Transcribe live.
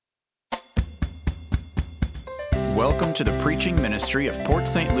welcome to the preaching ministry of Port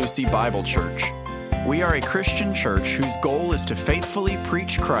St. Lucie Bible Church. We are a Christian church whose goal is to faithfully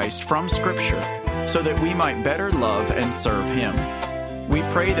preach Christ from Scripture so that we might better love and serve Him. We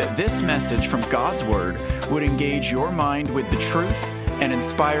pray that this message from God's Word would engage your mind with the truth and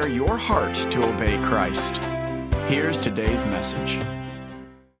inspire your heart to obey Christ. Here's today's message.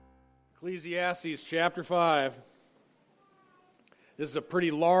 Ecclesiastes chapter 5. This is a pretty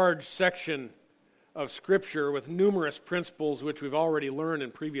large section of Scripture with numerous principles which we've already learned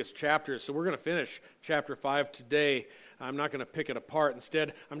in previous chapters. So we're going to finish chapter 5 today. I'm not going to pick it apart.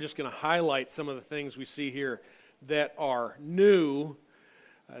 Instead, I'm just going to highlight some of the things we see here that are new.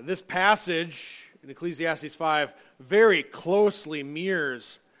 This passage in Ecclesiastes 5 very closely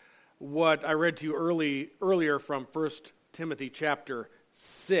mirrors what I read to you earlier from 1 Timothy chapter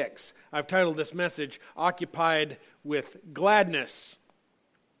 6. I've titled this message, Occupied with Gladness.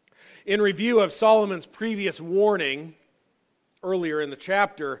 In review of Solomon's previous warning earlier in the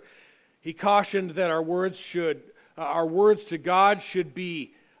chapter, he cautioned that our words to God should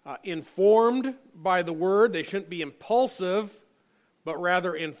be informed by the Word. They shouldn't be impulsive, but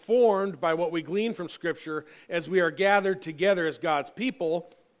rather informed by what we glean from Scripture as we are gathered together as God's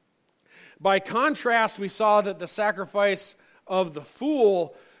people. By contrast, we saw that the sacrifice of the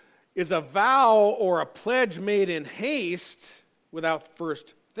fool is a vow or a pledge made in haste without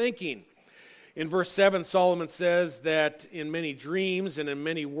first thinking. In verse 7, Solomon says that in many dreams and in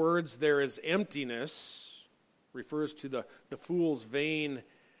many words there is emptiness, refers to the fool's vain,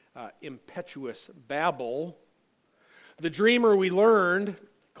 impetuous babble. The dreamer, we learned,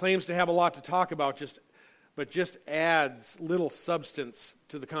 claims to have a lot to talk about, but just adds little substance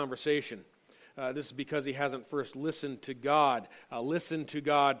to the conversation. This is because he hasn't first listened to God. Listened to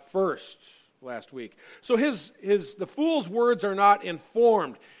God first last week. So the fool's words are not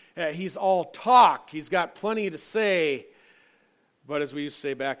informed. He's all talk. He's got plenty to say. But as we used to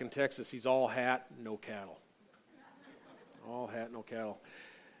say back in Texas, he's all hat, no cattle. All hat, no cattle.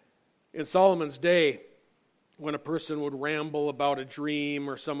 In Solomon's day, when a person would ramble about a dream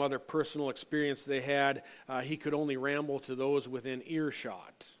or some other personal experience they had, he could only ramble to those within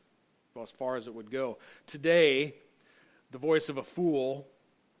earshot, well, as far as it would go. Today, the voice of a fool,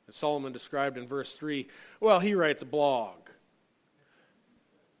 as Solomon described in verse 3, well, he writes a blog.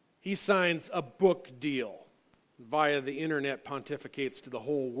 He signs a book deal via the internet, pontificates to the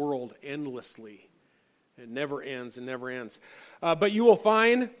whole world endlessly. It never ends and never ends. But you will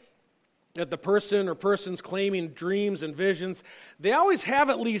find that the person or persons claiming dreams and visions, they always have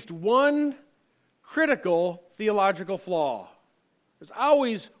at least one critical theological flaw. There's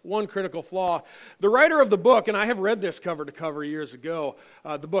always one critical flaw. The writer of the book, and I have read this cover to cover years ago,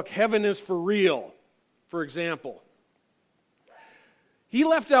 the book Heaven is for Real, for example. He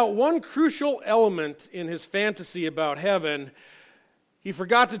left out one crucial element in his fantasy about heaven. He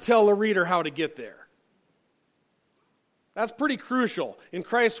forgot to tell the reader how to get there. That's pretty crucial. In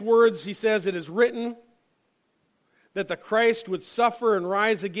Christ's words, he says, it is written that the Christ would suffer and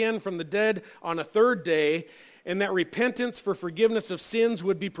rise again from the dead on a third day, and that repentance for forgiveness of sins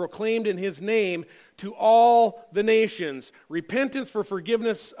would be proclaimed in his name to all the nations. Repentance for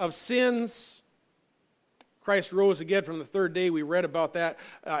forgiveness of sins. Christ rose again from the third day. We read about that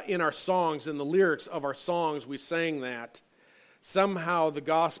in our songs, in the lyrics of our songs. We sang that. Somehow the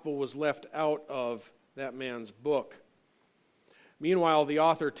gospel was left out of that man's book. Meanwhile, the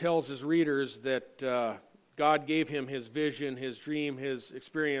author tells his readers that God gave him his vision, his dream, his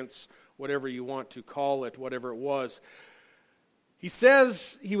experience, whatever you want to call it, whatever it was. He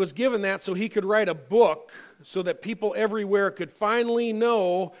says he was given that so he could write a book so that people everywhere could finally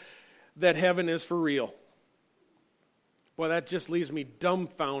know that heaven is for real. Boy, that just leaves me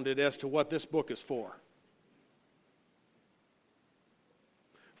dumbfounded as to what this book is for.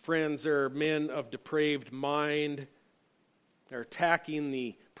 Friends, there are men of depraved mind. They're attacking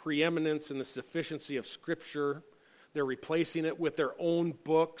the preeminence and the sufficiency of Scripture. They're replacing it with their own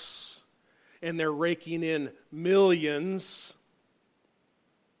books, and they're raking in millions.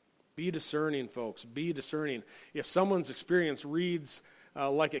 Be discerning, folks. Be discerning. If someone's experience reads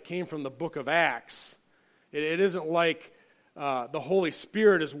like it came from the book of Acts, it isn't like the Holy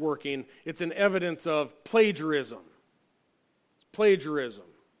Spirit is working. It's an evidence of plagiarism. It's plagiarism.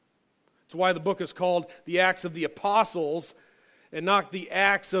 It's why the book is called the Acts of the Apostles and not the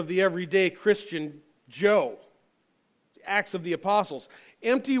Acts of the everyday Christian Joe. It's Acts of the Apostles.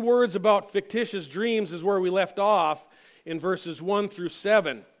 Empty words about fictitious dreams is where we left off in verses 1 through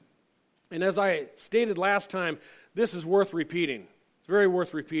 7. And as I stated last time, this is worth repeating. It's very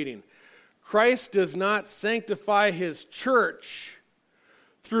worth repeating. Christ does not sanctify his church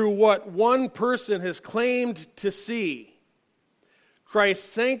through what one person has claimed to see.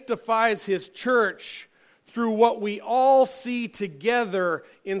 Christ sanctifies his church through what we all see together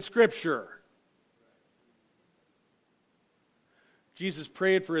in Scripture. Jesus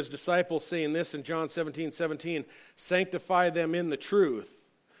prayed for his disciples, saying this in John 17:17, "Sanctify them in the truth.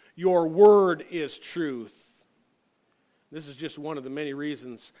 Your word is truth." This is just one of the many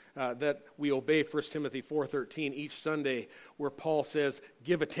reasons that we obey 1 Timothy 4:13 each Sunday, where Paul says,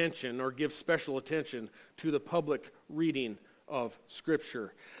 give attention or give special attention to the public reading of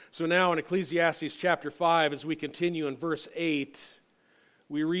Scripture. So now in Ecclesiastes chapter 5, as we continue in verse 8,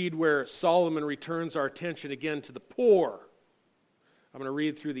 we read where Solomon returns our attention again to the poor. I'm going to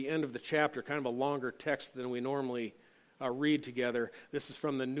read through the end of the chapter, kind of a longer text than we normally read together. This is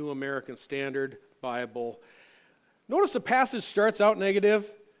from the New American Standard Bible. Notice the passage starts out negative,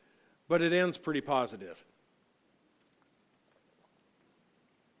 but it ends pretty positive.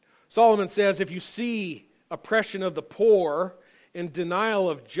 Solomon says, if you see oppression of the poor and denial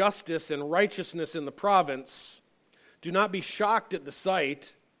of justice and righteousness in the province, do not be shocked at the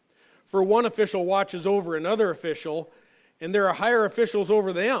sight, for one official watches over another official, and there are higher officials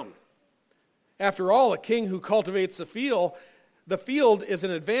over them. After all, a king who cultivates the field is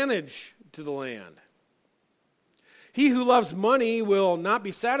an advantage to the land. He who loves money will not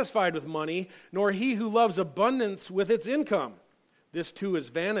be satisfied with money, nor he who loves abundance with its income. This too is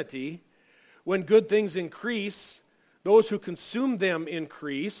vanity. When good things increase, those who consume them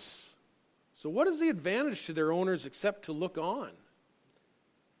increase. So what is the advantage to their owners except to look on?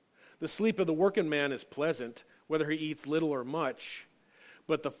 The sleep of the working man is pleasant, whether he eats little or much,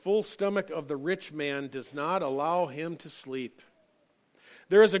 but the full stomach of the rich man does not allow him to sleep.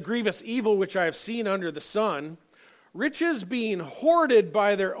 There is a grievous evil which I have seen under the sun, riches being hoarded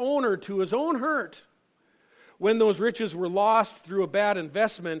by their owner to his own hurt. When those riches were lost through a bad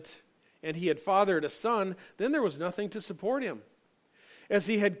investment, and he had fathered a son, then there was nothing to support him. As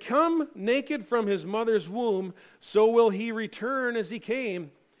he had come naked from his mother's womb, so will he return as he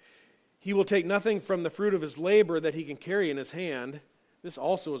came. He will take nothing from the fruit of his labor that he can carry in his hand. This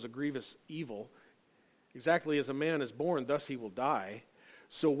also is a grievous evil. Exactly as a man is born, thus he will die.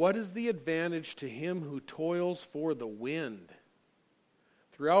 So what is the advantage to him who toils for the wind?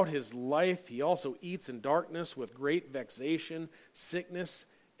 Throughout his life he also eats in darkness with great vexation, sickness,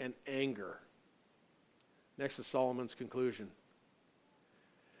 and anger. Next is Solomon's conclusion.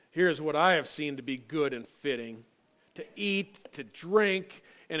 Here's what I have seen to be good and fitting: to eat, to drink,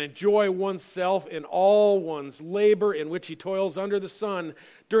 and enjoy oneself in all one's labor in which he toils under the sun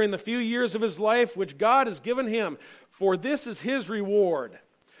during the few years of his life which God has given him, for this is his reward.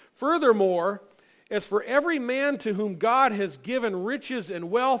 Furthermore, as for every man to whom God has given riches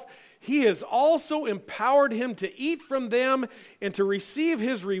and wealth, he has also empowered him to eat from them and to receive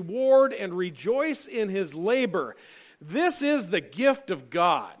his reward and rejoice in his labor. This is the gift of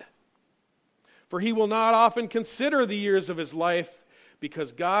God. For he will not often consider the years of his life,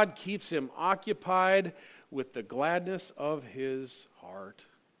 because God keeps him occupied with the gladness of his heart.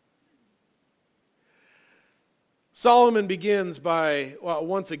 Solomon begins by,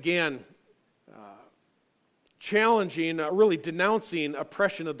 once again, challenging, really denouncing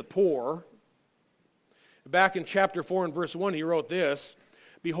oppression of the poor. Back in chapter 4 and verse 1, he wrote this: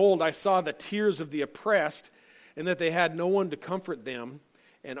 "Behold, I saw the tears of the oppressed, and that they had no one to comfort them,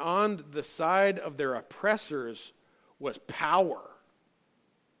 and on the side of their oppressors was power."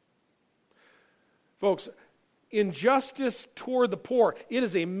 Folks, injustice toward the poor, it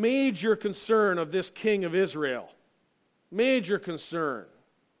is a major concern of this king of Israel. Major concern.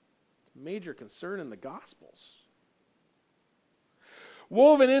 Major concern in the Gospels.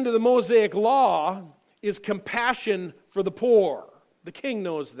 Woven into the Mosaic law is compassion for the poor. The king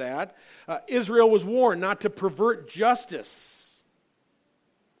knows that. Israel was warned not to pervert justice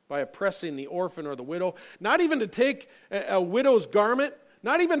by oppressing the orphan or the widow, not even to take a widow's garment,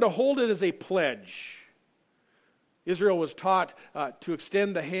 not even to hold it as a pledge. Israel was taught to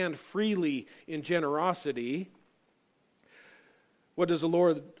extend the hand freely in generosity. What does the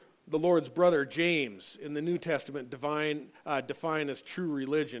Lord's brother James in the New Testament define as true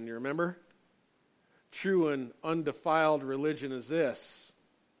religion? You remember? True and undefiled religion is this.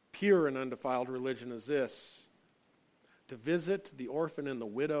 Pure and undefiled religion is this: to visit the orphan and the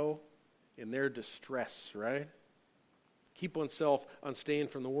widow in their distress, right? Keep oneself unstained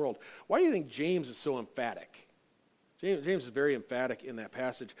from the world. Why do you think James is so emphatic? James is very emphatic in that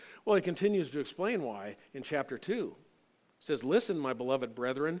passage. Well, he continues to explain why in chapter 2. It says, "Listen, my beloved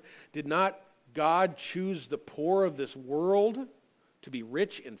brethren, did not God choose the poor of this world to be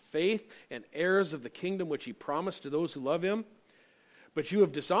rich in faith and heirs of the kingdom which he promised to those who love him? But you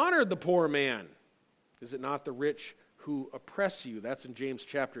have dishonored the poor man. Is it not the rich who oppress you? That's in James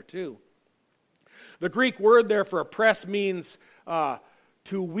chapter 2. The Greek word there for oppress means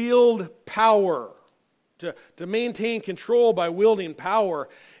to wield power, to maintain control by wielding power.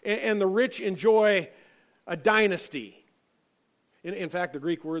 And the rich enjoy a dynasty. In fact, the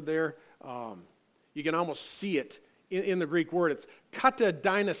Greek word there, you can almost see it in the Greek word. It's kata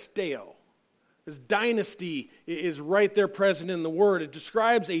dynasteo. This dynasty is right there present in the word. It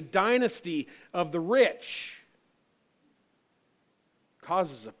describes a dynasty of the rich.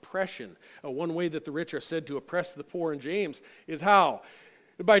 Causes oppression. One way that the rich are said to oppress the poor in James is how?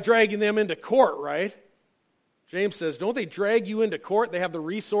 By dragging them into court, right? James says, don't they drag you into court? They have the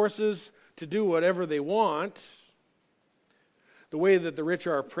resources to do whatever they want. The way that the rich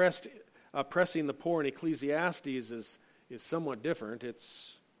are oppressing the poor in Ecclesiastes is somewhat different.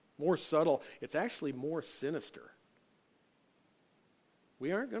 It's more subtle. It's actually more sinister.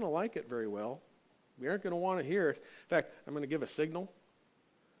 We aren't going to like it very well. We aren't going to want to hear it. In fact, I'm going to give a signal.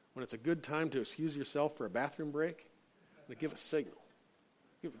 When it's a good time to excuse yourself for a bathroom break, I'm going to give a signal.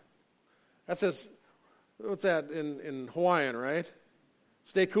 That says, what's that in Hawaiian, right?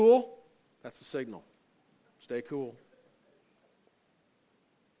 Stay cool? That's the signal. Stay cool.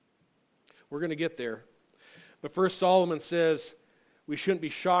 We're going to get there. But first, Solomon says we shouldn't be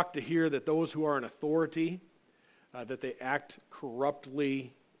shocked to hear that those who are in authority, that they act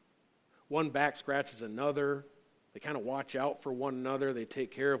corruptly. One back scratches another. They kind of watch out for one another. They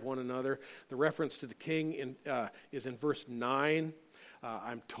take care of one another. The reference to the king is in verse 9.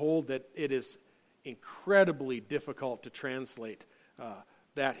 I'm told that it is incredibly difficult to translate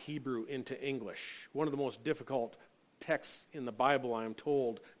that Hebrew into English. One of the most difficult texts in the Bible, I am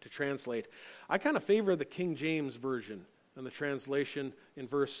told, to translate. I kind of favor the King James Version and the translation in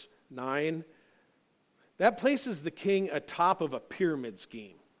verse 9. That places the king atop of a pyramid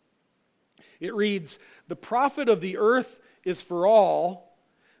scheme. It reads, the profit of the earth is for all.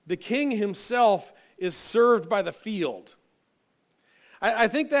 The king himself is served by the field. I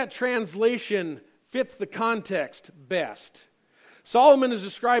think that translation fits the context best. Solomon is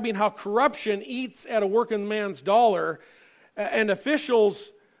describing how corruption eats at a working man's dollar, and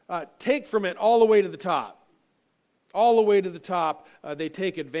officials take from it all the way to the top. All the way to the top, they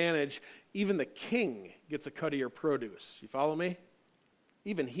take advantage. Even the king gets a cut of your produce. You follow me?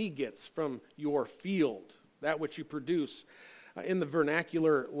 Even he gets from your field, that which you produce. In the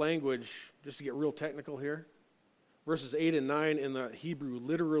vernacular language, just to get real technical here, verses 8 and 9 in the Hebrew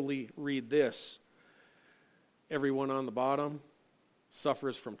literally read this: everyone on the bottom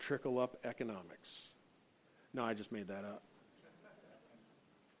suffers from trickle-up economics. No, I just made that up.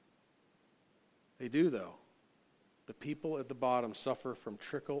 They do, though. The people at the bottom suffer from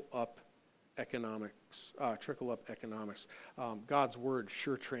trickle-up economics. God's word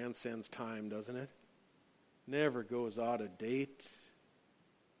sure transcends time, doesn't it? Never goes out of date.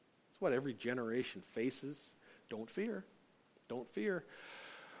 It's what every generation faces. Don't fear. Don't fear.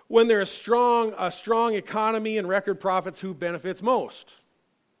 When there's a strong economy and record profits, who benefits most?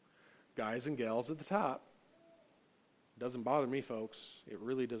 Guys and gals at the top. Doesn't bother me, folks. It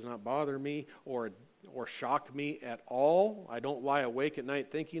really does not bother me or shock me at all. I don't lie awake at night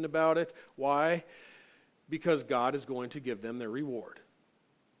thinking about it. Why? Because God is going to give them their reward.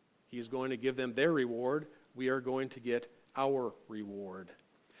 He is going to give them their reward. We are going to get our reward.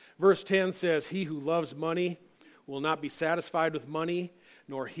 Verse 10 says, he who loves money will not be satisfied with money,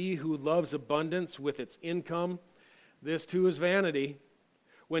 nor he who loves abundance with its income. This too is vanity.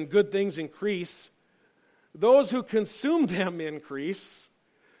 When good things increase, those who consume them increase.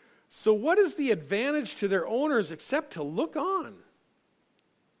 So what is the advantage to their owners except to look on?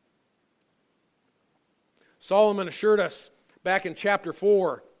 Solomon assured us back in chapter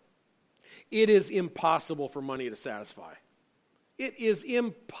 4, it is impossible for money to satisfy. It is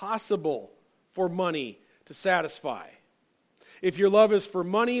impossible for money to satisfy. If your love is for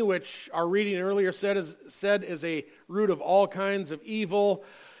money, which our reading earlier said is a root of all kinds of evil,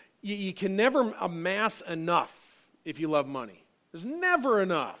 you can never amass enough if you love money. There's never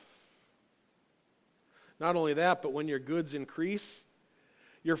enough. Not only that, but when your goods increase,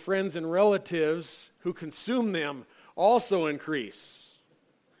 your friends and relatives who consume them also increase.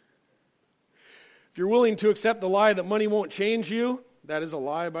 If you're willing to accept the lie that money won't change you, that is a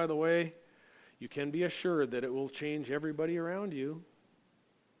lie, by the way, you can be assured that it will change everybody around you.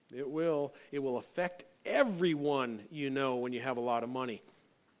 It will. It will affect everyone you know when you have a lot of money.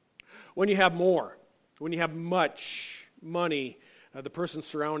 When you have more, when you have much money, the person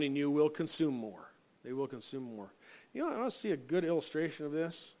surrounding you will consume more. They will consume more. You know, I want to see a good illustration of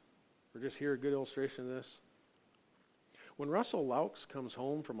this, or just hear a good illustration of this. When Russell Laux comes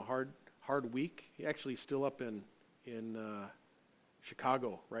home from a hard week, he actually is still up in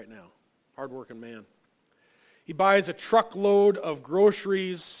Chicago right now. Hard-working man. He buys a truckload of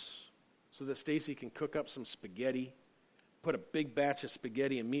groceries so that Stacy can cook up some spaghetti, put a big batch of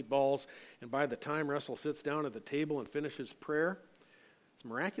spaghetti and meatballs, and by the time Russell sits down at the table and finishes prayer, it's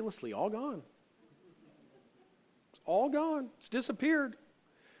miraculously all gone. It's all gone. It's disappeared.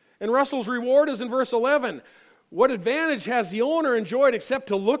 And Russell's reward is in verse 11. What advantage has the owner enjoyed except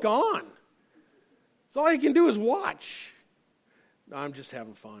to look on? So all he can do is watch. No, I'm just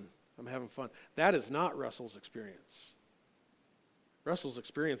having fun. I'm having fun. That is not Russell's experience. Russell's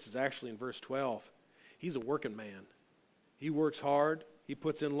experience is actually in verse 12. He's a working man. He works hard. He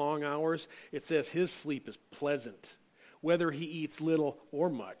puts in long hours. It says his sleep is pleasant, whether he eats little or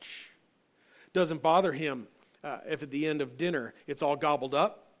much. Doesn't bother him if at the end of dinner it's all gobbled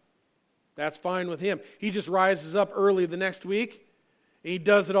up. That's fine with him. He just rises up early the next week and he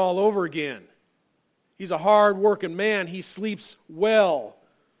does it all over again. He's a hard-working man. He sleeps well.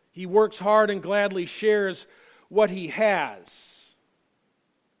 He works hard and gladly shares what he has.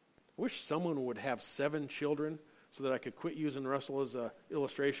 I wish someone would have 7 children so that I could quit using Russell as an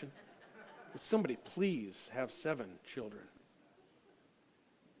illustration. Would somebody please have 7 children?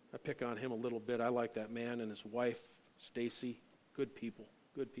 I pick on him a little bit. I like that man and his wife, Stacy. Good people,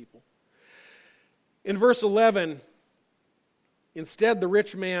 good people. In verse 11, instead the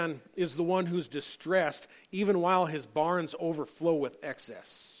rich man is the one who's distressed even while his barns overflow with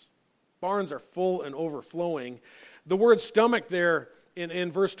excess. Barns are full and overflowing. The word stomach there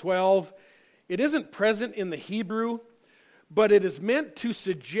in verse 12, it isn't present in the Hebrew, but it is meant to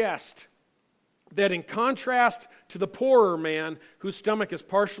suggest that in contrast to the poorer man whose stomach is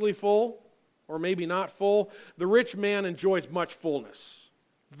partially full, or maybe not full, the rich man enjoys much fullness.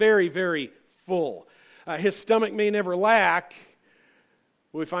 Very, very full. His stomach may never lack,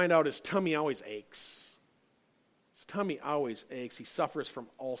 but we find out his tummy always aches. His tummy always aches. He suffers from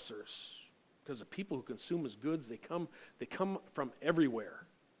ulcers because the people who consume his goods, they come from everywhere.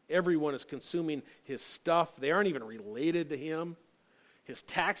 Everyone is consuming his stuff. They aren't even related to him. His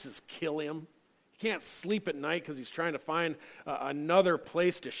taxes kill him. He can't sleep at night because he's trying to find another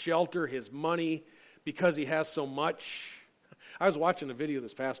place to shelter his money because he has so much. I was watching a video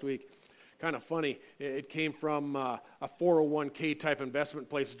this past week. Kind of funny. It came from a 401k type investment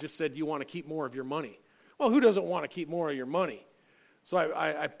place. It just said you want to keep more of your money. Well, who doesn't want to keep more of your money? So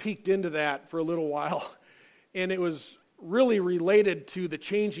I peeked into that for a little while, and it was really related to the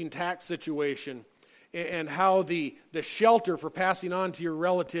changing tax situation and how the shelter for passing on to your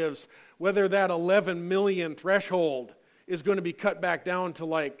relatives, whether that 11 million threshold is going to be cut back down to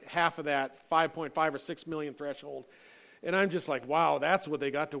like half of that 5.5 or 6 million threshold. And I'm just like, wow, that's what they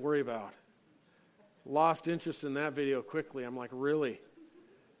got to worry about. Lost interest in that video quickly. I'm like, really?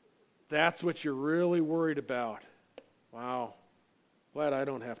 That's what you're really worried about? Wow. Glad I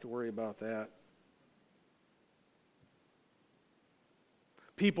don't have to worry about that.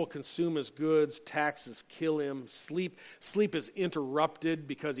 People consume his goods, taxes kill him, sleep is interrupted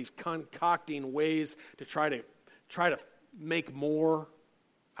because he's concocting ways to try to make more,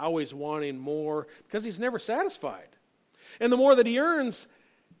 always wanting more, because he's never satisfied. And the more that he earns,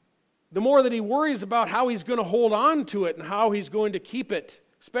 the more that he worries about how he's going to hold on to it and how he's going to keep it,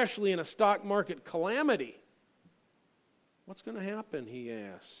 especially in a stock market calamity. What's going to happen, he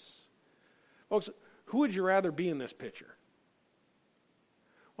asks. Folks, who would you rather be in this picture?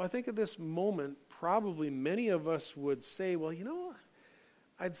 Well, I think at this moment, probably many of us would say, well, you know,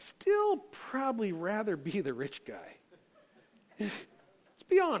 I'd still probably rather be the rich guy. Let's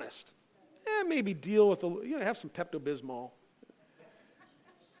be honest. Maybe deal with have some Pepto-Bismol.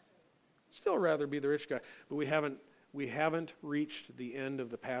 Still rather be the rich guy, but we haven't reached the end of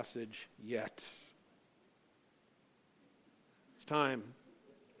the passage yet. It's time.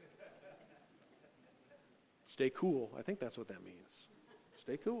 Stay cool. I think that's what that means.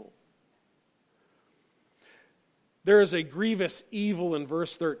 Stay cool. There is a grievous evil in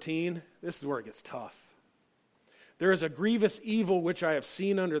verse 13. This is where it gets tough. There is a grievous evil which I have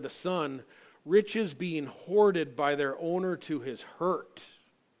seen under the sun, riches being hoarded by their owner to his hurt.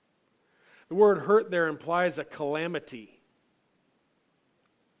 The word hurt there implies a calamity.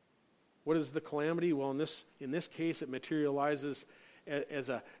 What is the calamity? Well, in this case, it materializes as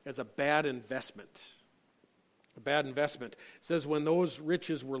a bad investment. A bad investment. It says when those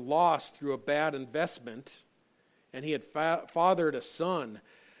riches were lost through a bad investment, and he had fathered a son,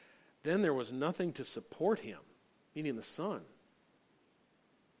 then there was nothing to support him, meaning the son.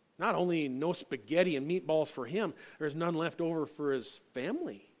 Not only no spaghetti and meatballs for him, there's none left over for his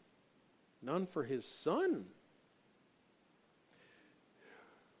family. None for his son.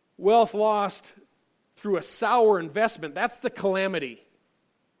 wealth lost through a sour investment, that's the calamity.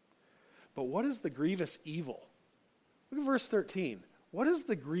 But what is the grievous evil? Look at verse 13. What is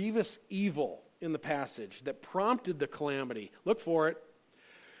the grievous evil in the passage that prompted the calamity? Look for it.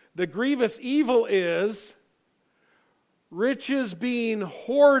 The grievous evil is riches being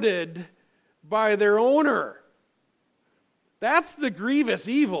hoarded by their owner. That's the grievous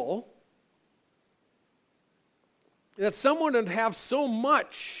evil. That someone would have so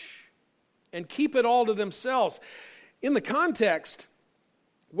much and keep it all to themselves. In the context,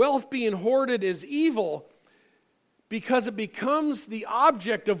 wealth being hoarded is evil because it becomes the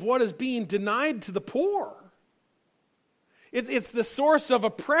object of what is being denied to the poor. It's the source of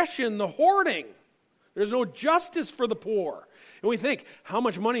oppression, the hoarding. There's no justice for the poor. And we think, how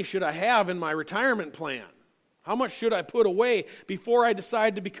much money should I have in my retirement plan? How much should I put away before I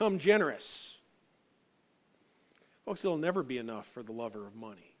decide to become generous? Folks, it'll never be enough for the lover of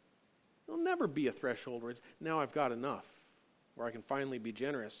money. There'll never be a threshold where it's, now I've got enough, where I can finally be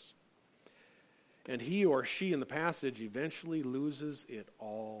generous. And he or she in the passage eventually loses it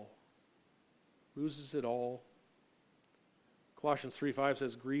all. Loses it all. Colossians 3:5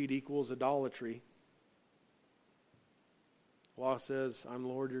 says greed equals idolatry. The law says, I'm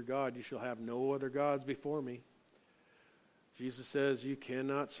Lord your God, you shall have no other gods before me. Jesus says you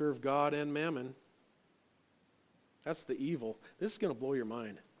cannot serve God and mammon. That's the evil. This is going to blow your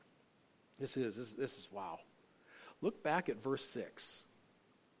mind. This is wow. Look back at verse 6.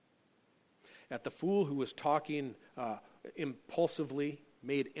 At the fool who was talking impulsively,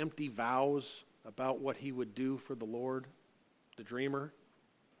 made empty vows about what he would do for the Lord, the dreamer.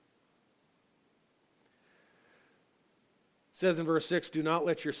 It says in verse 6, do not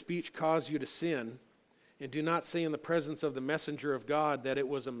let your speech cause you to sin, and do not say in the presence of the messenger of God that it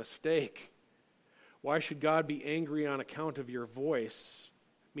was a mistake. Why should God be angry on account of your voice,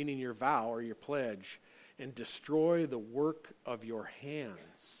 meaning your vow or your pledge, and destroy the work of your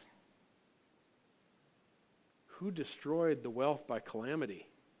hands? Who destroyed the wealth by calamity?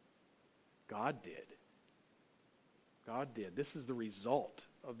 God did. God did. This is the result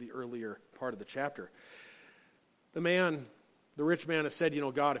of the earlier part of the chapter. The rich man has said,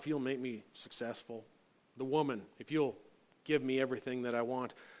 God, if you'll make me successful. The woman, if you'll give me everything that I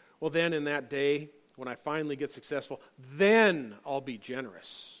want. Well, then in that day, when I finally get successful, then I'll be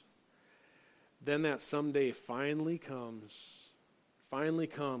generous. Then that someday finally comes. Finally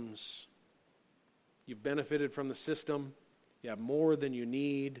comes. You've benefited from the system. You have more than you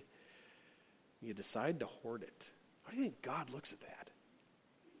need. You decide to hoard it. How do you think God looks at that?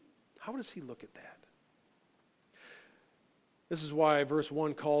 How does he look at that? This is why verse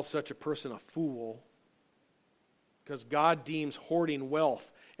 1 calls such a person a fool. Because God deems hoarding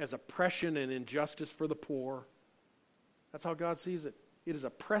wealth as oppression and injustice for the poor. That's how God sees it. It is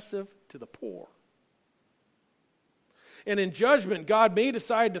oppressive to the poor. And in judgment, God may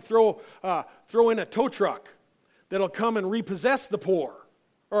decide to throw in a tow truck that'll come and repossess the poor,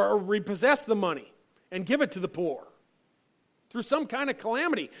 or repossess the money and give it to the poor through some kind of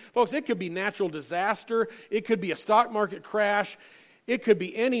calamity. Folks, it could be natural disaster. It could be a stock market crash. It could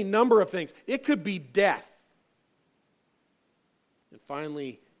be any number of things. It could be death. And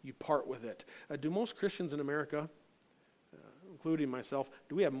finally, you part with it. Do most Christians in America, including myself,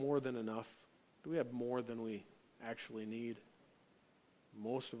 do we have more than enough? Do we have more than we actually need?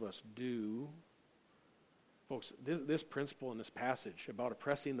 Most of us do. Folks, this principle in this passage about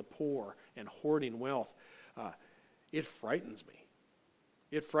oppressing the poor and hoarding wealth, it frightens me.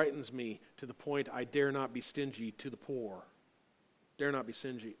 It frightens me to the point I dare not be stingy to the poor. Dare not be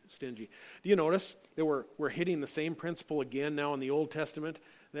stingy. Do you notice that we're hitting the same principle again now in the Old Testament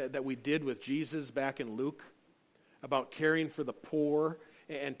that we did with Jesus back in Luke about caring for the poor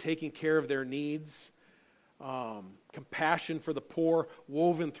and taking care of their needs? Compassion for the poor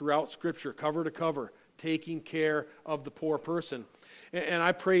woven throughout Scripture, cover to cover, taking care of the poor person. And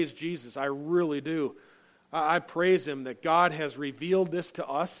I praise Jesus, I really do. I praise him that God has revealed this to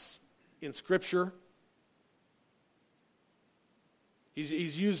us in Scripture.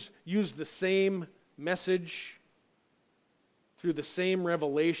 He's used the same message through the same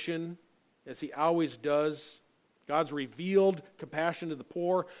revelation as he always does. God's revealed compassion to the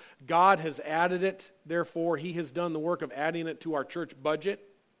poor. God has added it. Therefore, he has done the work of adding it to our church budget.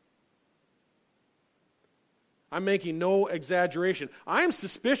 I'm making no exaggeration. I'm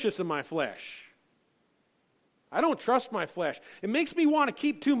suspicious of my flesh. I don't trust my flesh. It makes me want to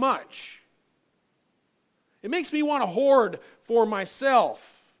keep too much. It makes me want to hoard for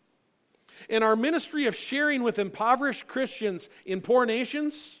myself. In our ministry of sharing with impoverished Christians in poor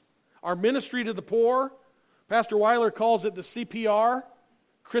nations, our ministry to the poor, Pastor Weiler calls it the CPR,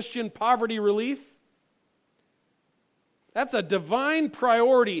 Christian poverty relief. That's a divine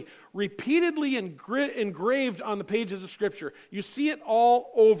priority repeatedly engraved on the pages of Scripture. You see it all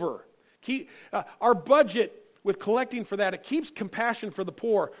over. Our budget with collecting for that, it keeps compassion for the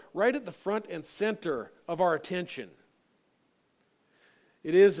poor right at the front and center of our attention.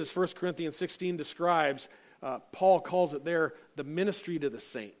 It is, as 1 Corinthians 16 describes, Paul calls it there, the ministry to the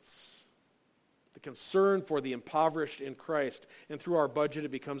saints. The concern for the impoverished in Christ. And through our budget, it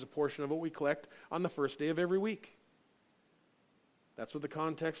becomes a portion of what we collect on the first day of every week. That's what the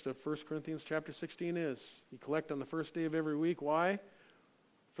context of 1 Corinthians chapter 16 is. You collect on the first day of every week. Why?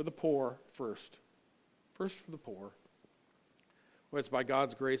 For the poor first. First for the poor. Well, it's by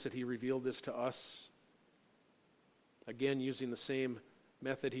God's grace that He revealed this to us. Again, using the same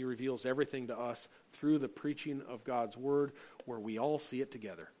method, He reveals everything to us through the preaching of God's Word, where we all see it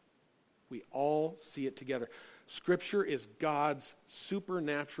together. We all see it together. Scripture is God's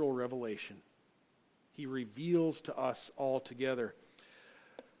supernatural revelation. He reveals to us all together.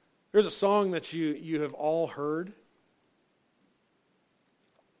 There's a song that you have all heard.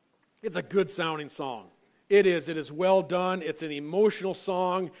 It's a good sounding song. It is. It is well done. It's an emotional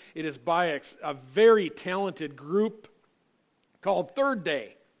song. It is by a very talented group called Third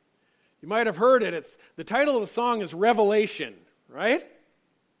Day. You might have heard it. The title of the song is Revelation, right?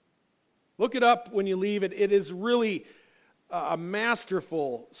 Look it up when you leave it. It is really a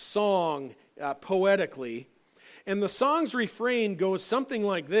masterful song poetically. And the song's refrain goes something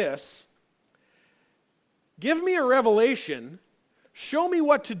like this: give me a revelation, show me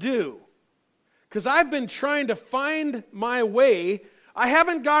what to do, because I've been trying to find my way, I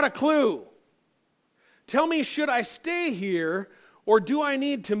haven't got a clue. Tell me, should I stay here or do I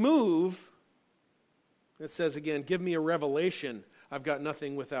need to move? It says again, give me a revelation. I've got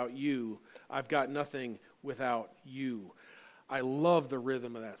nothing without you. I've got nothing without you. I love the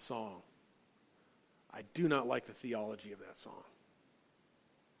rhythm of that song. I do not like the theology of that song.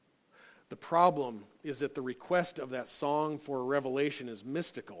 The problem is that the request of that song for a revelation is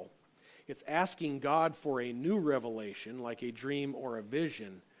mystical. It's asking God for a new revelation, like a dream or a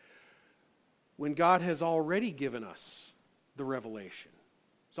vision, when God has already given us the revelation.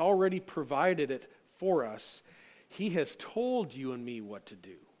 He's already provided it for us. He has told you and me what to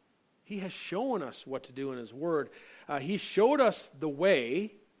do. He has shown us what to do in His Word. He showed us the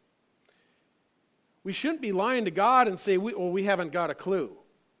way. We shouldn't be lying to God and say, we haven't got a clue.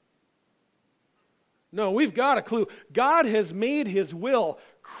 No, we've got a clue. God has made His will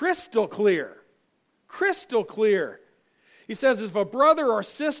crystal clear. Crystal clear. He says, if a brother or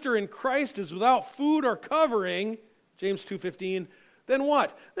sister in Christ is without food or covering, James 2:15, then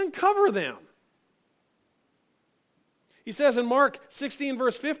what? Then cover them. He says in Mark 16,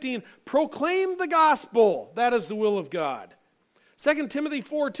 verse 15, proclaim the gospel. That is the will of God. 2 Timothy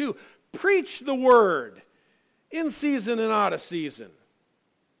 4:2, preach the word in season and out of season.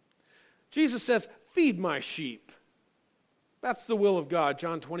 Jesus says, feed my sheep. That's the will of God.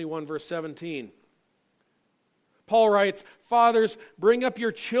 John 21, verse 17. Paul writes, fathers, bring up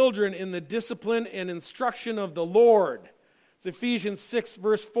your children in the discipline and instruction of the Lord. It's Ephesians 6,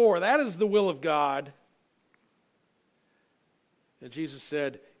 verse 4. That is the will of God. And Jesus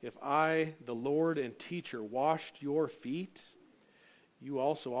said, if I, the Lord and teacher, washed your feet, you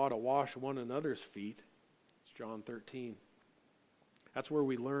also ought to wash one another's feet. It's John 13. That's where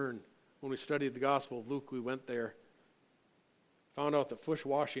we learn. When we studied the Gospel of Luke, we went there. Found out that foot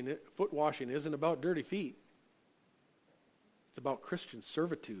washing isn't about dirty feet. It's about Christian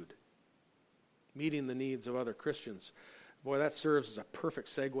servitude. Meeting the needs of other Christians. Boy, that serves as a perfect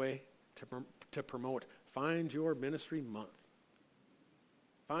segue to promote Find Your Ministry Month.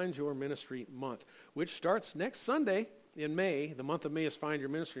 Find Your Ministry Month, which starts next Sunday in May. The month of May is Find Your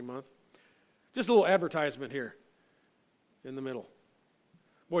Ministry Month. Just a little advertisement here in the middle.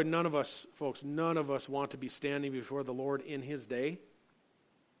 Boy, none of us want to be standing before the Lord in His day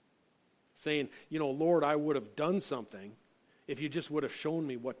saying, Lord, I would have done something if you just would have shown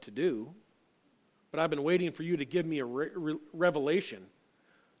me what to do. But I've been waiting for you to give me a revelation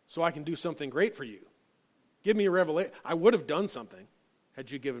so I can do something great for you. Give me a revelation. I would have done something had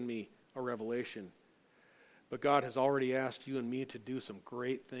you given me a revelation. But God has already asked you and me to do some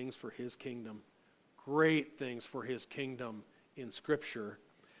great things for His kingdom. Great things for His kingdom in Scripture.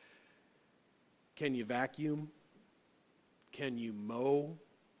 Can you vacuum? Can you mow?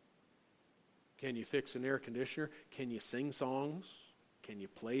 Can you fix an air conditioner? Can you sing songs? Can you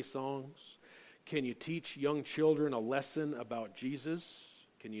play songs? Can you teach young children a lesson about Jesus?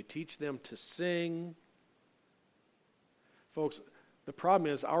 Can you teach them to sing? Folks, the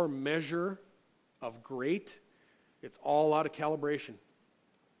problem is our measure of great, it's all out of calibration.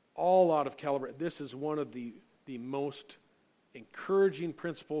 all out of caliber. This is one of the most encouraging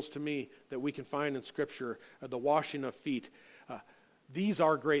principles to me that we can find in Scripture, the washing of feet. These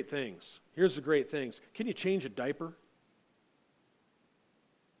are great things. Here's the great things. Can you change a diaper?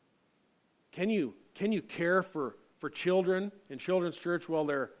 Can you care for children in children's church while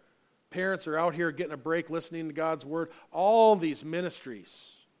their parents are out here getting a break listening to God's Word? All these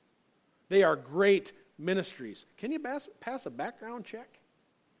ministries, they are great ministries. Can you pass a background check?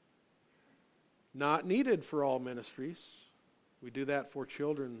 Not needed for all ministries. We do that for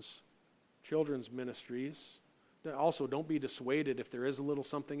children's ministries. Also, don't be dissuaded if there is a little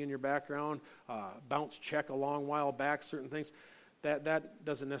something in your background. Bounce check a long while back, certain things. That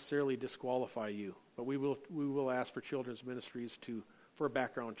doesn't necessarily disqualify you. But we will ask for children's ministries for a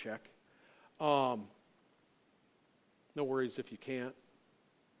background check. No worries if you can't.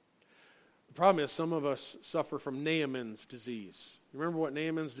 The problem is some of us suffer from Naaman's disease. You remember what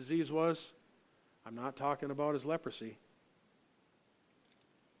Naaman's disease was? I'm not talking about his leprosy.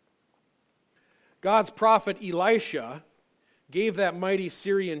 God's prophet Elisha gave that mighty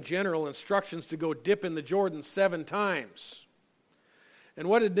Syrian general instructions to go dip in the Jordan 7 times. And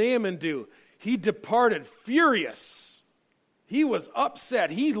what did Naaman do? He departed furious. He was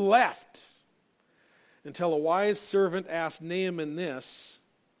upset. He left until a wise servant asked Naaman this: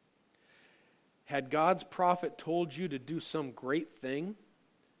 had God's prophet told you to do some great thing,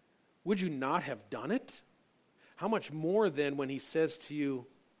 would you not have done it? How much more then when he says to you,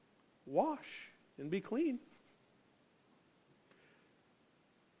 wash and be clean?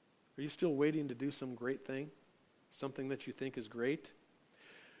 Are you still waiting to do some great thing? Something that you think is great?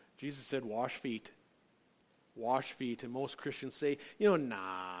 Jesus said, wash feet. Wash feet. And most Christians say,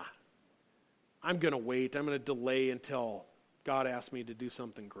 nah, I'm going to wait. I'm going to delay until God asks me to do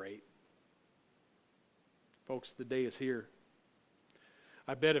something great. Folks, the day is here.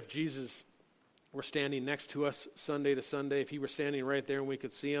 I bet if Jesus were standing next to us Sunday to Sunday, if he were standing right there and we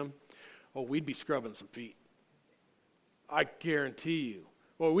could see him, we'd be scrubbing some feet. I guarantee you.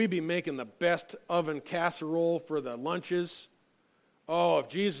 We'd be making the best oven casserole for the lunches. If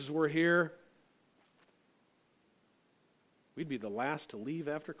Jesus were here, we'd be the last to leave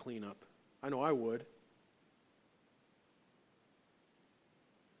after cleanup. I know I would.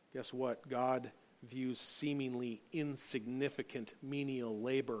 Guess what? God views seemingly insignificant menial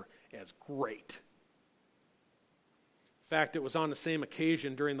labor as great. In fact, it was on the same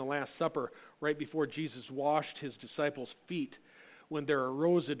occasion during the Last Supper, right before Jesus washed his disciples' feet, when there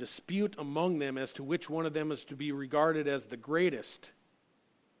arose a dispute among them as to which one of them is to be regarded as the greatest.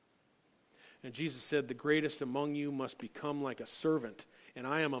 And Jesus said, the greatest among you must become like a servant, and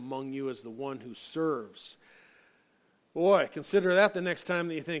I am among you as the one who serves. Boy, consider that the next time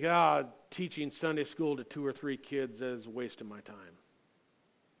that you think, teaching Sunday school to 2 or 3 kids is a waste of my time.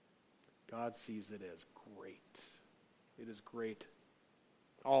 God sees it as great. It is great.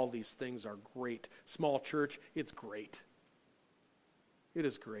 All these things are great. Small church, it's great. It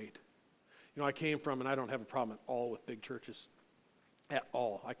is great. I came from, and I don't have a problem at all with big churches. At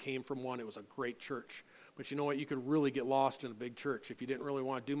all. I came from one. It was a great church. But you know what? You could really get lost in a big church. If you didn't really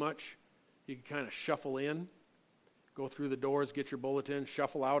want to do much, you could kind of shuffle in, go through the doors, get your bulletin,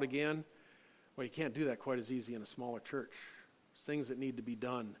 shuffle out again. Well, you can't do that quite as easy in a smaller church. There's things that need to be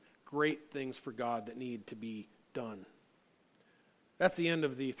done. Great things for God that need to be done. That's the end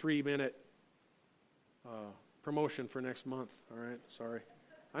of the 3-minute promotion for next month. All right, sorry.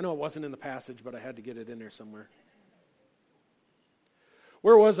 I know it wasn't in the passage, but I had to get it in there somewhere.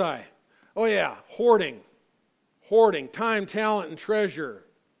 Where was I? Oh yeah, hoarding. Hoarding, time, talent, and treasure.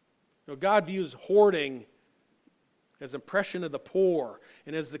 God views hoarding as oppression of the poor.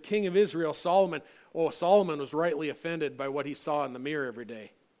 And as the king of Israel, Solomon was rightly offended by what he saw in the mirror every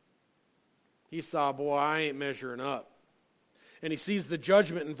day. He saw, boy, I ain't measuring up. And he sees the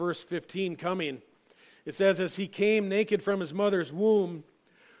judgment in verse 15 coming. It says, as he came naked from his mother's womb,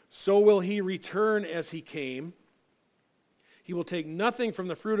 so will he return as he came. He will take nothing from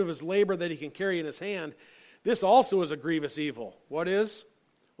the fruit of his labor that he can carry in his hand. This also is a grievous evil. What is?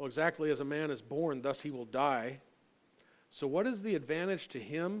 Well, exactly as a man is born, thus he will die. So what is the advantage to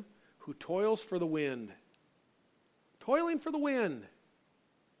him who toils for the wind? Toiling for the wind.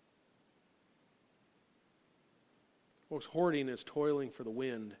 Folks, hoarding is toiling for the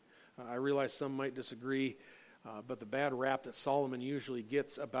wind. I realize some might disagree, but the bad rap that Solomon usually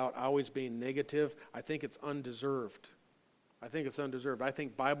gets about always being negative, I think it's undeserved. I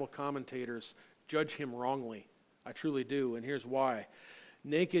think Bible commentators judge him wrongly. I truly do, and here's why.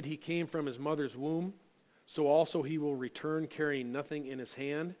 Naked he came from his mother's womb, so also he will return carrying nothing in his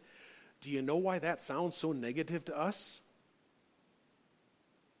hand. Do you know why that sounds so negative to us?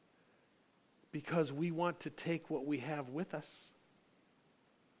 because we want to take what we have with us.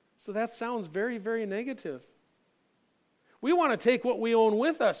 So that sounds very, very negative. We want to take what we own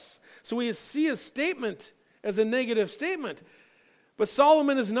with us. So we see his statement as a negative statement. But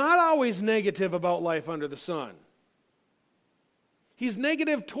Solomon is not always negative about life under the sun. He's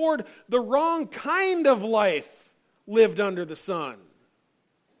negative toward the wrong kind of life lived under the sun.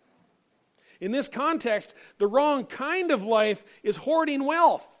 In this context, the wrong kind of life is hoarding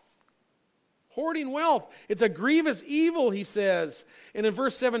wealth. Hoarding wealth. It's a grievous evil, he says. And in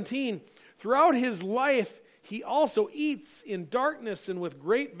verse 17, throughout his life, he also eats in darkness and with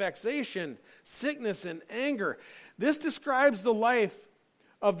great vexation, sickness and anger. This describes the life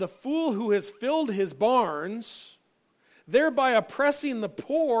of the fool who has filled his barns, thereby oppressing the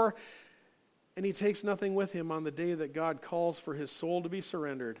poor, and he takes nothing with him on the day that God calls for his soul to be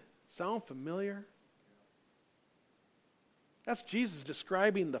surrendered. Sound familiar? That's Jesus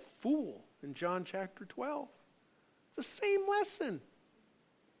describing the fool in John chapter 12. It's the same lesson.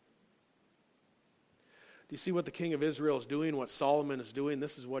 Do you see what the king of Israel is doing, what Solomon is doing?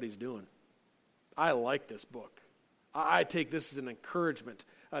 This is what he's doing. I like this book. I take this as an encouragement.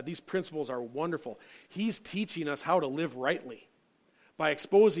 These principles are wonderful. He's teaching us how to live rightly by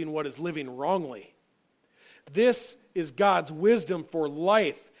exposing what is living wrongly. This is God's wisdom for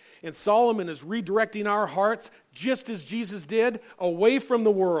life. And Solomon is redirecting our hearts, just as Jesus did, away from the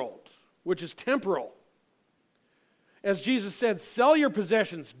world, which is temporal. As Jesus said, sell your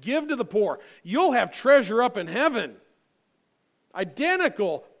possessions, give to the poor. You'll have treasure up in heaven.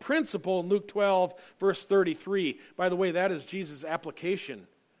 Identical principle in Luke 12, verse 33. By the way, that is Jesus' application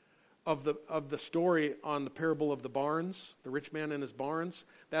of the story on the parable of the barns, the rich man and his barns.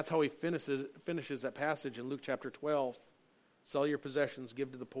 That's how he finishes that passage in Luke chapter 12. Sell your possessions,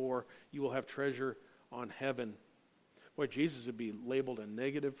 give to the poor. You will have treasure on heaven. Boy, Jesus would be labeled a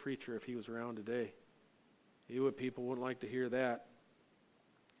negative preacher if he was around today. People wouldn't like to hear that.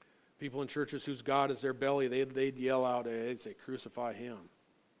 People in churches whose God is their belly, they'd yell out, they'd say, crucify him.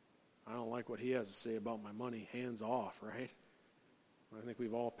 I don't like what he has to say about my money. Hands off, right? I think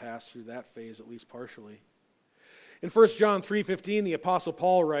we've all passed through that phase, at least partially. In 1 John 3:15, the Apostle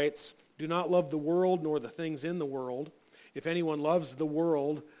Paul writes, do not love the world nor the things in the world. If anyone loves the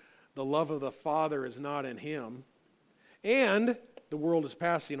world, the love of the Father is not in him. And the world is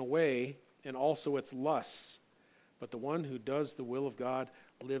passing away, and also its lusts. But the one who does the will of God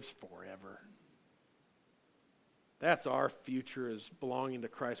lives forever. That's our future as belonging to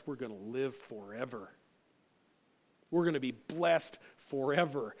Christ. We're going to live forever. We're going to be blessed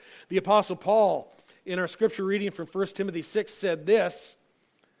forever. The Apostle Paul, in our scripture reading from 1 Timothy 6, said this,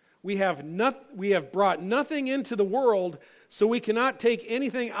 we have brought nothing into the world, so we cannot take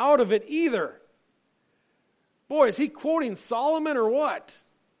anything out of it either. Boy, is he quoting Solomon or what?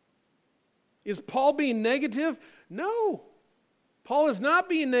 Is Paul being negative? No. Paul is not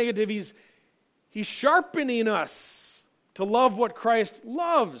being negative. He's sharpening us to love what Christ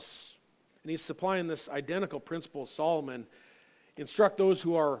loves. And he's supplying this identical principle of Solomon. Instruct those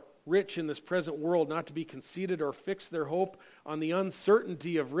who are rich in this present world not to be conceited or fix their hope on the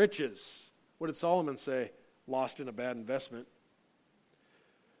uncertainty of riches. What did Solomon say? Lost in a bad investment.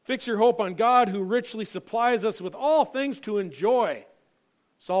 Fix your hope on God who richly supplies us with all things to enjoy.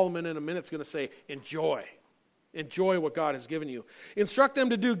 Solomon in a minute is going to say, enjoy. Enjoy what God has given you. Instruct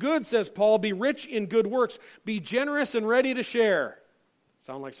them to do good, says Paul. Be rich in good works. Be generous and ready to share.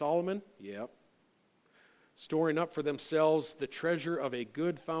 Sound like Solomon? Yep. Storing up for themselves the treasure of a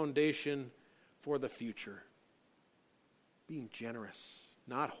good foundation for the future. Being generous,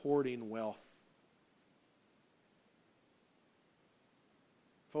 not hoarding wealth.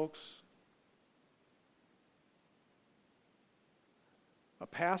 Folks, a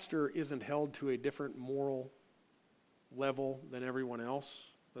pastor isn't held to a different moral level than everyone else.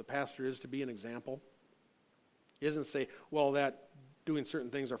 The pastor is to be an example. He doesn't say, well, that doing certain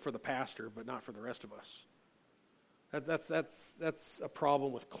things are for the pastor, but not for the rest of us. That's a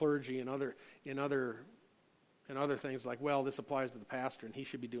problem with clergy and other things like, well, this applies to the pastor and he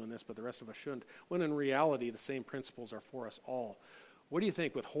should be doing this, but the rest of us shouldn't. When in reality, the same principles are for us all. What do you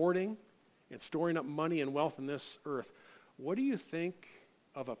think with hoarding and storing up money and wealth in this earth? What do you think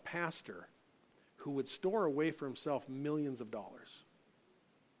of a pastor who would store away for himself millions of dollars?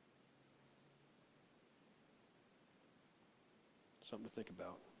 Something to think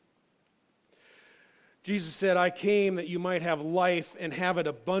about. Jesus said, I came that you might have life and have it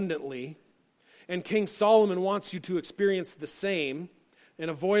abundantly. And King Solomon wants you to experience the same and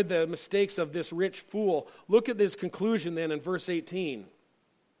avoid the mistakes of this rich fool. Look at this conclusion then in verse 18.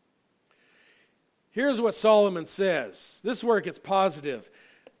 Here's what Solomon says. This is where it gets positive.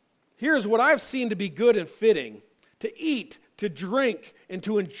 Here's what I've seen to be good and fitting: to eat, to drink, and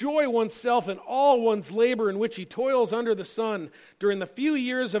to enjoy oneself in all one's labor in which he toils under the sun during the few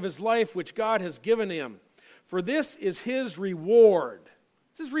years of his life which God has given him. For this is his reward.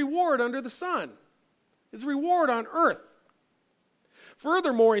 It's his reward under the sun. His reward on earth.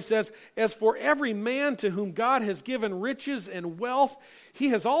 Furthermore, he says, as for every man to whom God has given riches and wealth, he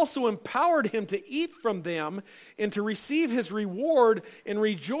has also empowered him to eat from them and to receive his reward and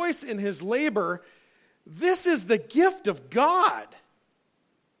rejoice in his labor. This is the gift of God.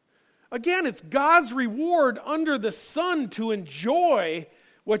 Again, it's God's reward under the sun to enjoy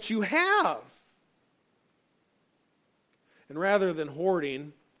what you have. And rather than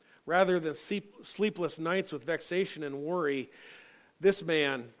hoarding, rather than sleepless nights with vexation and worry, this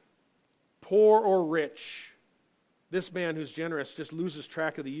man, poor or rich, this man who's generous just loses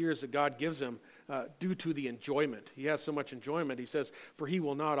track of the years that God gives him due to the enjoyment. He has so much enjoyment. He says, for he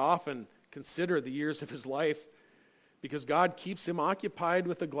will not often consider the years of his life because God keeps him occupied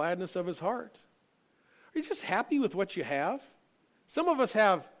with the gladness of his heart. Are you just happy with what you have? Some of us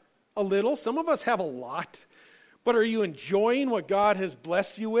have a little, some of us have a lot, but are you enjoying what God has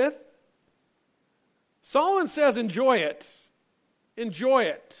blessed you with? Solomon says, enjoy it. Enjoy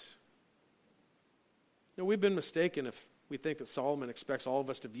it. Now, we've been mistaken if we think that Solomon expects all of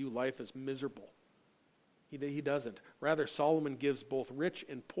us to view life as miserable. He doesn't. Rather, Solomon gives both rich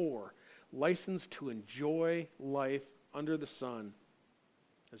and poor license to enjoy life under the sun.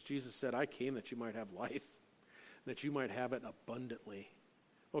 As Jesus said, I came that you might have life, that you might have it abundantly.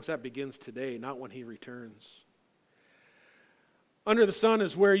 Folks, that begins today, not when he returns. Under the sun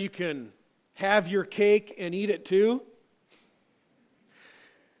is where you can have your cake and eat it too.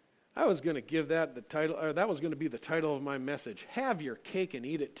 I was going to give that the title, or that was going to be the title of my message. Have your cake and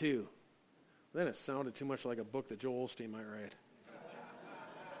eat it too. Then it sounded too much like a book that Joel Osteen might write.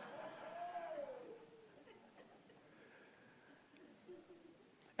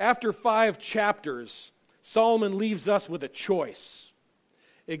 After 5 chapters, Solomon leaves us with a choice.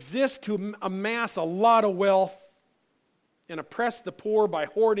 Exist to amass a lot of wealth and oppress the poor by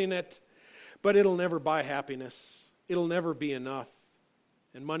hoarding it, but it'll never buy happiness. It'll never be enough.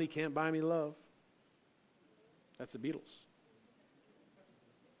 And money can't buy me love. That's the Beatles.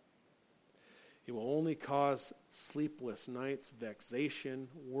 It will only cause sleepless nights, vexation,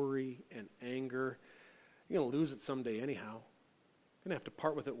 worry, and anger. You're going to lose it someday anyhow. You're going to have to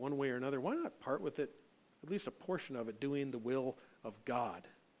part with it one way or another. Why not part with it, at least a portion of it, doing the will of God?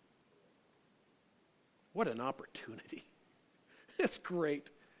 What an opportunity. It's great.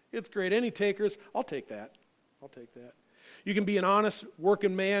 It's great. Any takers? I'll take that. I'll take that. You can be an honest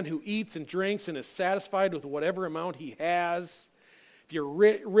working man who eats and drinks and is satisfied with whatever amount he has. If you're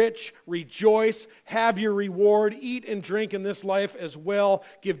rich, rejoice, have your reward, eat and drink in this life as well.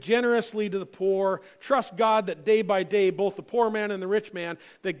 Give generously to the poor. Trust God that day by day, both the poor man and the rich man,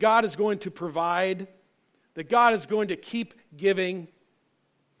 that God is going to provide, that God is going to keep giving.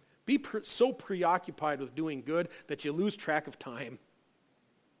 Be so preoccupied with doing good that you lose track of time.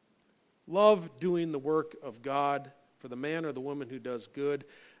 Love doing the work of God. For the man or the woman who does good,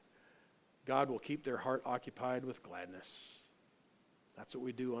 God will keep their heart occupied with gladness. That's what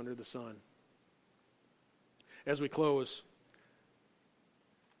we do under the sun. As we close,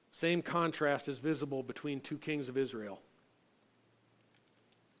 same contrast is visible between 2 kings of Israel.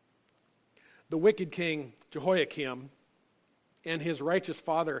 The wicked king Jehoiakim and his righteous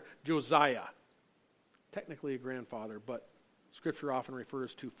father Josiah. Technically a grandfather, but Scripture often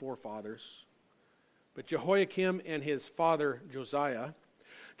refers to forefathers. But Jehoiakim and his father Josiah.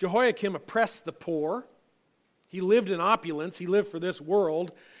 Jehoiakim oppressed the poor. He lived in opulence. He lived for this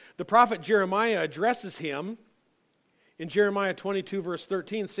world. The prophet Jeremiah addresses him in Jeremiah 22 verse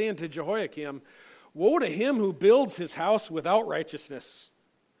 13, saying to Jehoiakim, woe to him who builds his house without righteousness,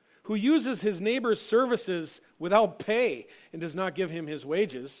 who uses his neighbor's services without pay and does not give him his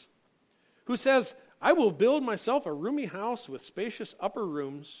wages, who says, I will build myself a roomy house with spacious upper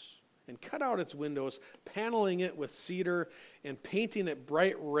rooms, and cut out its windows, paneling it with cedar and painting it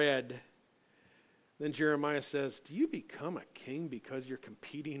bright red. Then Jeremiah says, do you become a king because you're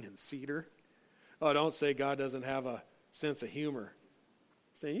competing in cedar? Oh, don't say God doesn't have a sense of humor.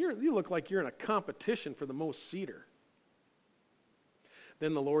 Saying, you look like you're in a competition for the most cedar.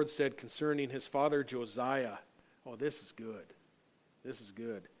 Then the Lord said concerning his father Josiah, oh, this is good. This is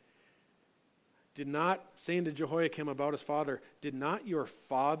good. Saying to Jehoiakim about his father, did not your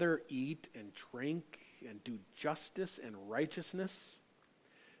father eat and drink and do justice and righteousness?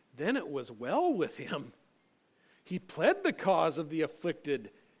 Then it was well with him. He pled the cause of the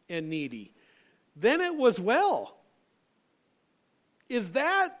afflicted and needy. Then it was well. Is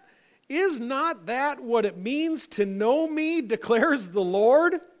that Is not that what it means to know me, declares the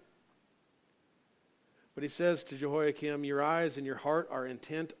Lord? But he says to Jehoiakim, your eyes and your heart are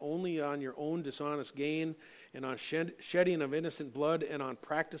intent only on your own dishonest gain and on shedding of innocent blood and on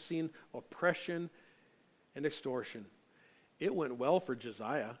practicing oppression and extortion. It went well for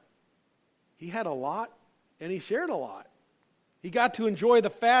Josiah. He had a lot and he shared a lot. He got to enjoy the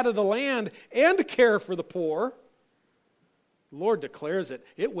fat of the land and to care for the poor. The Lord declares it.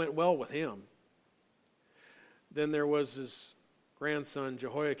 It went well with him. Then there was his grandson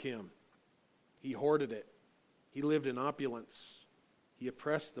Jehoiakim. He hoarded it. He lived in opulence. He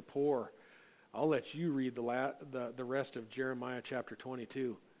oppressed the poor. I'll let you read the rest of Jeremiah chapter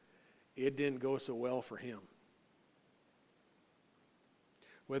 22. It didn't go so well for him.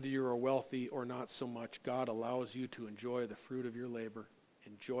 Whether you are wealthy or not so much, God allows you to enjoy the fruit of your labor.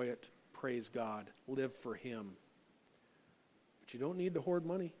 Enjoy it. Praise God. Live for Him. But you don't need to hoard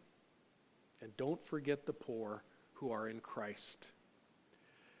money. And don't forget the poor who are in Christ.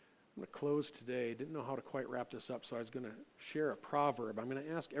 I'm going to close today. Didn't know how to quite wrap this up, so I was going to share a proverb. I'm going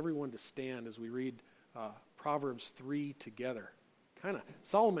to ask everyone to stand as we read Proverbs 3 together.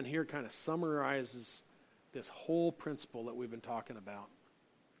 Solomon here kind of summarizes this whole principle that we've been talking about.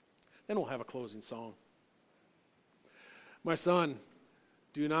 Then we'll have a closing song. My son,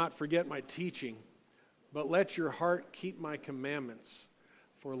 do not forget my teaching, but let your heart keep my commandments.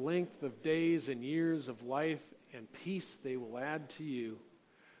 For length of days and years of life and peace they will add to you.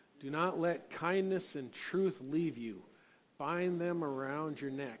 Do not let kindness and truth leave you. Bind them around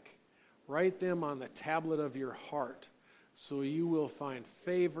your neck. Write them on the tablet of your heart, so you will find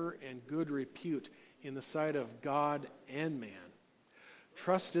favor and good repute in the sight of God and man.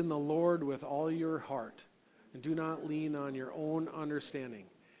 Trust in the Lord with all your heart, and do not lean on your own understanding.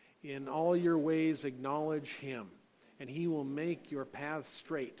 In all your ways acknowledge Him, and He will make your paths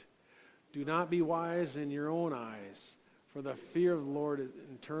straight. Do not be wise in your own eyes, for the fear of the Lord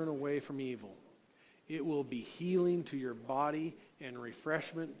and turn away from evil. It will be healing to your body and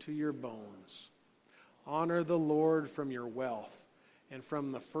refreshment to your bones. Honor the Lord from your wealth and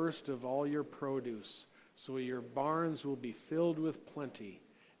from the first of all your produce, so your barns will be filled with plenty,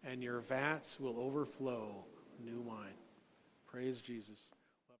 and your vats will overflow new wine. Praise Jesus.